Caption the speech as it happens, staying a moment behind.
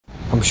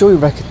I'm sure you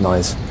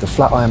recognise the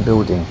Flatiron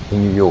building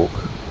in New York.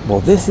 Well,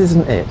 this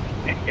isn't it.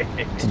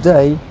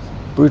 Today,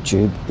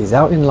 Brewtube is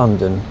out in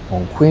London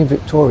on Queen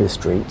Victoria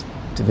Street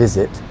to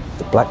visit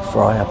the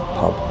Blackfriar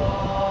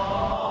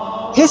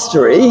pub.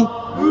 History?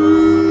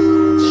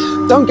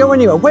 Don't go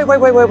anywhere.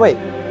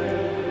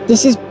 Wait.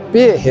 This is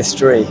beer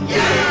history.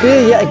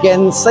 Beer yet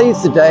again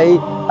saves the day,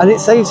 and it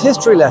saves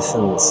history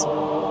lessons.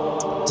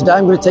 Today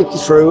I'm going to take you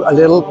through a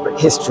little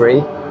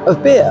history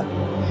of beer.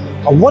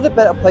 And what a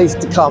better place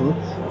to come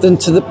than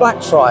to the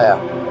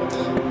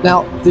Blackfriar.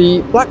 Now,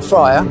 the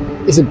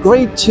Blackfriar is a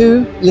Grade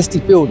 2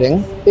 listed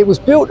building. It was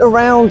built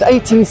around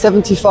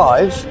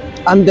 1875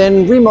 and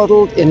then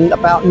remodeled in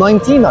about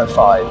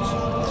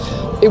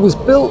 1905. It was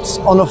built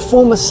on a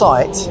former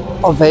site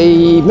of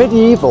a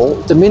medieval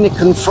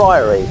Dominican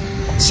Friary.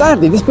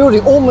 Sadly, this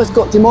building almost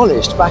got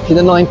demolished back in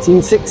the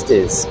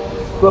 1960s.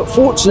 But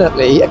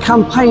fortunately, a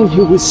campaign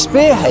who was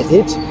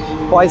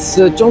spearheaded by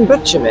Sir John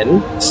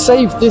Betjeman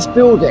saved this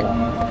building.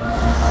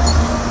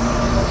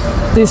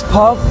 This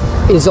pub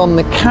is on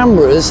the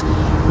Canberra's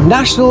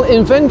National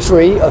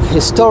Inventory of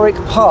Historic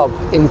Pub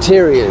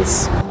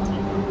Interiors.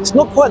 It's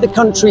not quite the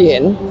country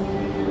inn.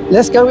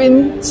 Let's go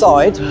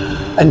inside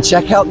and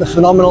check out the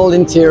phenomenal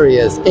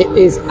interiors. It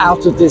is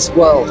out of this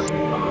world.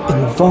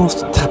 In the vast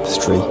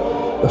tapestry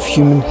of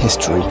human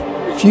history,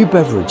 few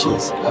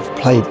beverages have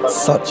played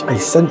such a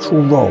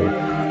central role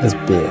as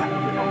beer.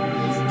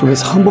 From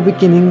its humble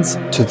beginnings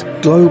to the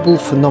global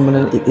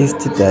phenomenon it is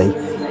today,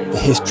 the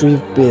history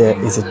of beer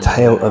is a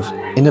tale of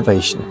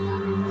innovation,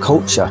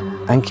 culture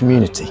and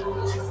community.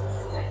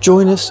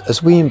 Join us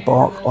as we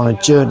embark on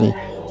a journey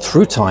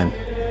through time,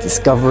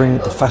 discovering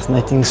the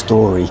fascinating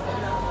story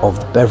of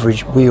the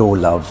beverage we all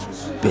love,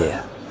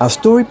 beer. Our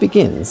story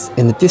begins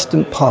in the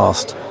distant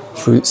past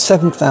through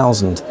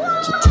 7,000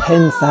 to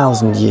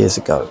 10,000 years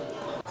ago.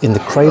 In the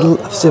cradle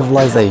of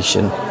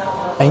civilization,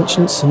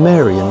 ancient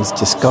Sumerians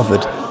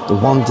discovered the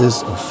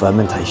wonders of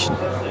fermentation.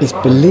 It's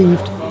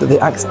believed that they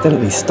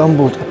accidentally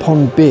stumbled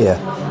upon beer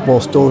while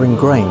storing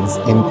grains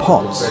in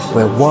pots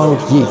where wild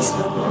yeast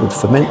would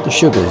ferment the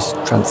sugars,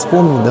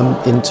 transforming them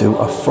into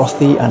a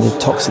frothy and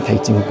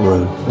intoxicating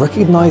brew.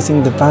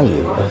 Recognizing the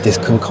value of this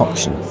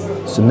concoction,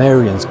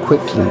 Sumerians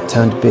quickly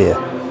turned beer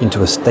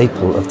into a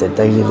staple of their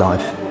daily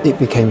life. It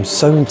became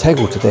so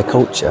integral to their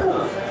culture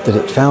that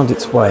it found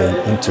its way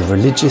into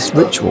religious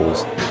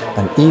rituals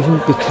and even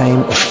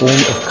became a form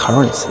of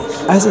currency.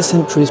 As the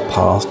centuries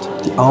passed,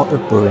 the art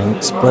of brewing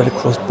spread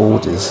across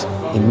borders.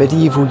 In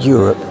medieval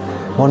Europe,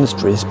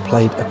 monasteries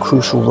played a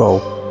crucial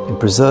role in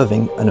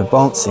preserving and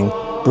advancing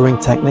brewing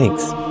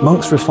techniques.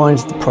 Monks refined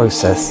the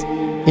process,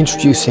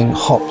 introducing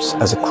hops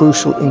as a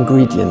crucial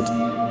ingredient,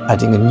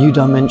 adding a new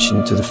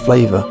dimension to the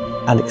flavour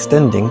and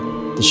extending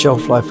the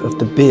shelf life of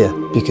the beer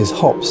because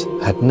hops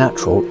had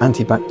natural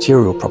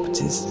antibacterial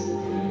properties.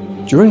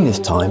 During this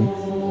time,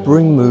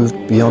 brewing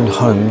moved beyond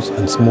homes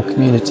and small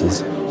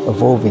communities,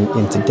 evolving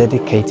into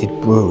dedicated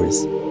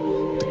breweries.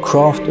 The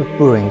craft of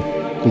brewing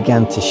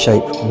began to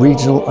shape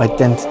regional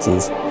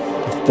identities,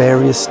 with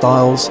various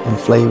styles and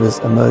flavours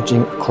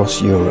emerging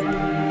across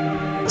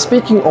Europe.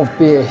 Speaking of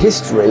beer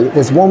history,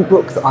 there's one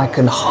book that I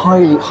can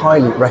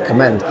highly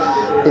recommend.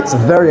 It's a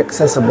very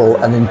accessible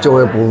and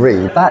enjoyable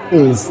read. That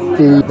is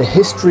the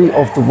History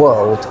of the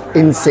World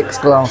in 6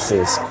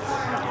 Glasses.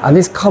 And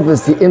this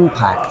covers the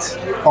impact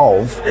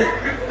of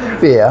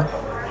beer,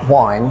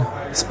 wine,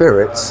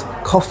 spirits,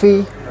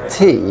 coffee,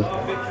 tea,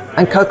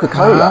 and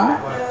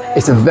Coca-Cola.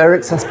 It's a very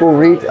accessible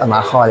read and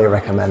I highly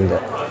recommend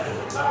it.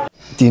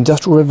 The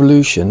Industrial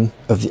Revolution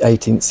of the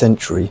 18th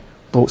century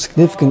brought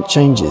significant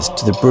changes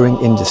to the brewing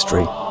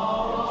industry.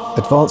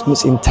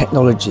 Advancements in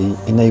technology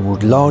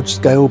enabled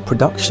large-scale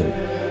production,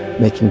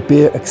 making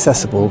beer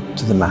accessible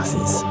to the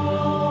masses.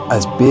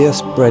 As beer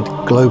spread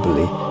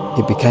globally,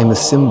 it became a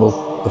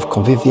symbol of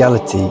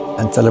conviviality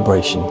and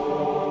celebration.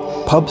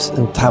 Pubs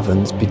and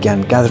taverns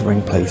began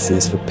gathering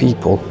places for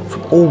people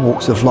from all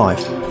walks of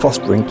life,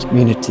 fostering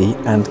community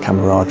and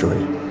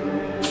camaraderie.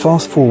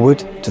 Fast forward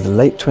to the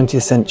late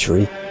 20th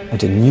century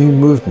and a new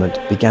movement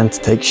began to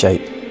take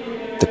shape,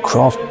 the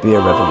craft beer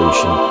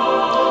revolution.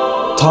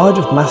 Tired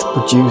of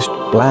mass-produced,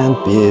 bland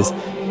beers,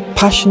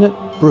 passionate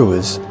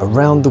brewers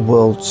around the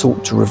world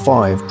sought to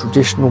revive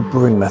traditional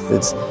brewing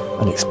methods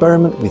and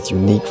experiment with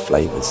unique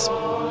flavours.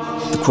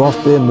 The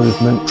craft beer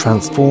movement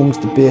transformed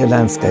the beer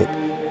landscape,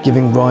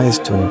 giving rise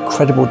to an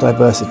incredible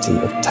diversity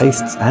of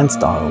tastes and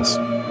styles.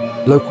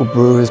 Local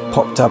brewers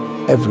popped up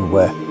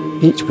everywhere,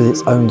 each with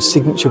its own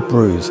signature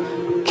brews,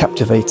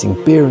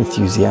 captivating beer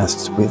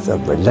enthusiasts with a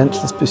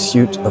relentless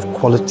pursuit of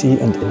quality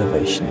and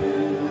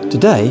innovation.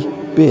 Today,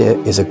 beer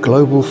is a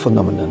global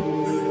phenomenon,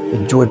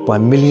 enjoyed by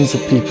millions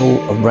of people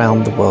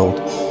around the world.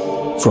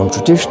 From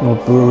traditional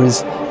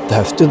breweries that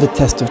have stood the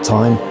test of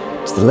time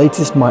to the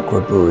latest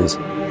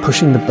microbreweries,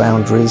 pushing the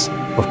boundaries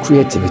of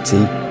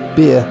creativity,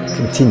 beer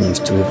continues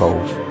to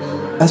evolve.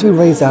 As we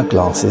raise our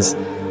glasses,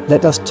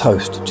 let us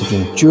toast to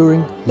the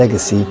enduring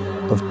legacy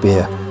of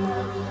beer,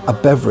 a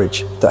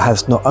beverage that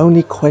has not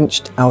only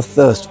quenched our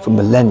thirst for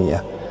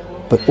millennia,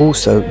 but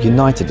also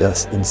united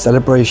us in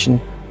celebration,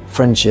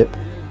 friendship,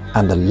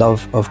 and the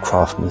love of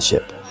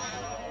craftsmanship.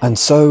 And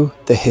so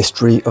the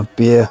history of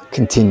beer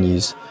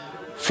continues,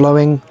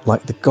 flowing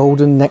like the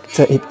golden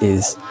nectar it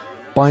is,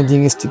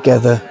 binding us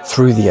together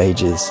through the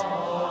ages.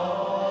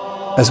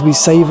 As we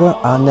savour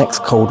our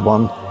next cold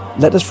one,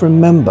 let us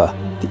remember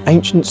the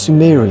ancient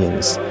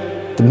Sumerians,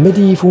 the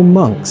medieval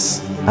monks,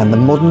 and the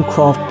modern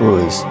craft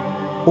brewers,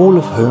 all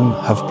of whom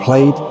have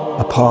played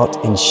a part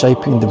in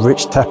shaping the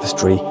rich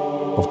tapestry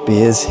of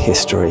beer's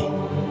history.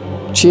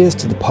 Cheers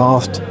to the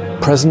past,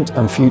 present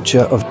and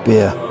future of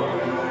beer.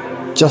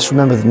 Just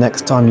remember the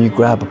next time you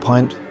grab a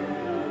pint,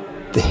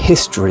 the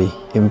history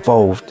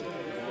involved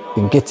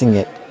in getting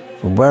it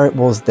from where it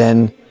was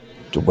then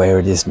to where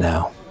it is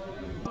now.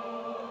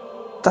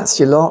 That's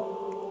your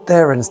lot.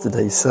 There ends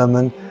today's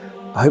sermon.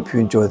 I hope you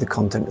enjoy the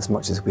content as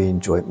much as we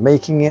enjoy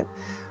making it.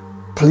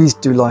 Please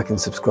do like and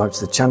subscribe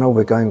to the channel.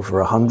 We're going for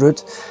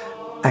 100,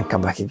 and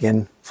come back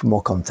again for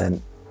more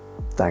content.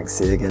 Thanks.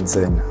 See you again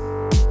soon.